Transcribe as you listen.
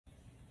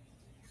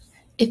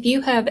If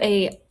you have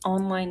a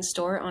online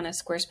store on a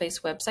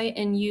Squarespace website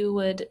and you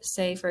would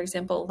say, for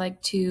example,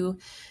 like to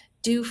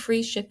do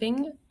free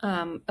shipping,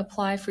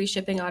 apply free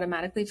shipping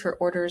automatically for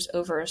orders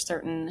over a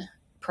certain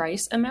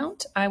price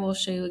amount, I will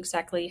show you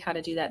exactly how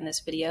to do that in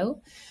this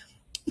video.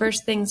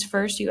 First things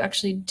first, you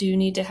actually do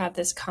need to have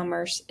this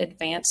Commerce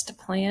Advanced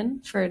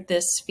plan for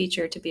this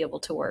feature to be able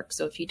to work.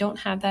 So if you don't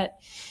have that,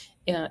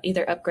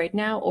 either upgrade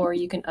now or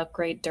you can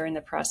upgrade during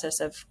the process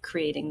of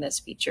creating this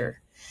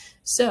feature.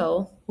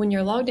 So when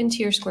you're logged into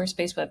your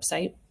Squarespace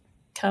website,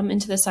 come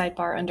into the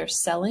sidebar under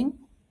Selling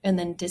and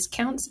then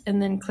Discounts,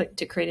 and then click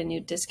to create a new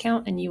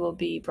discount, and you will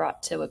be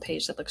brought to a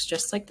page that looks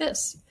just like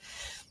this.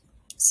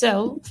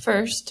 So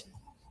first,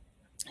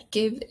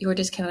 give your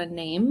discount a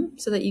name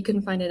so that you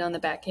can find it on the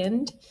back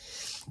end.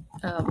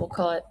 We'll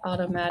call it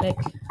Automatic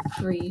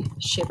Free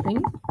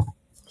Shipping.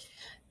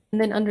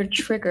 And then under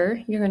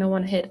Trigger, you're going to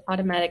want to hit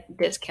Automatic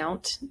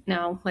Discount.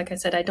 Now, like I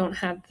said, I don't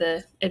have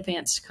the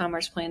Advanced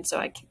Commerce plan, so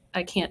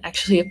I can't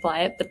actually apply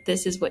it, but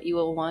this is what you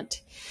will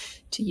want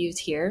to use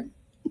here.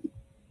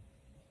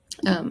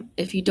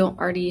 If you don't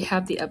already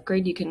have the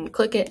upgrade, you can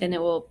click it and it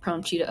will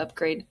prompt you to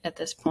upgrade at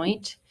this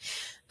point.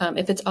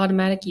 If it's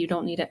automatic, you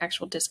don't need an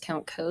actual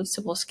discount code,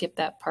 so we'll skip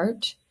that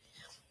part.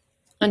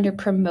 Under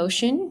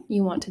Promotion,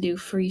 you want to do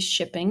free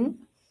shipping.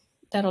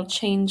 That'll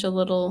change a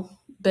little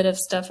bit of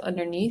stuff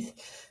underneath.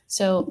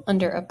 So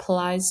under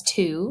Applies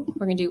To,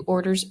 we're going to do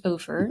Orders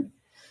Over.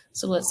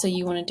 So let's say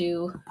you want to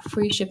do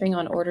free shipping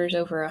on orders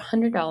over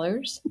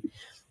 $100.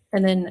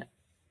 And then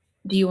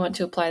do you want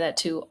to apply that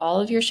to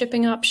all of your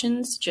shipping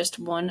options, just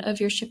one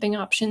of your shipping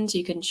options?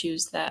 You can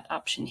choose that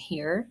option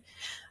here.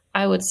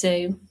 I would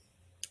say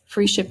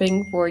free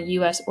shipping for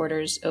US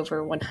orders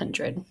over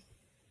 100.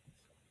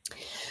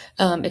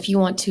 If you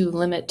want to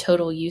limit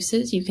total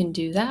uses, you can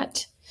do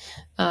that.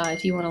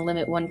 If you want to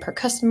limit one per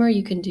customer,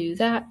 you can do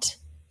that.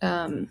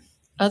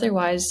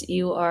 Otherwise,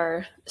 you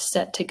are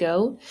set to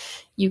go.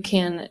 You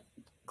can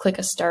click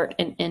a start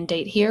and end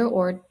date here,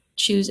 or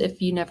choose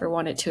if you never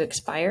want it to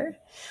expire.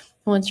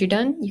 Once you're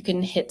done, you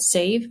can hit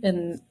save,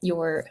 and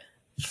your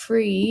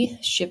free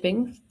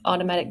shipping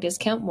automatic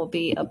discount will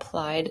be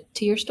applied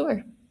to your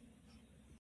store.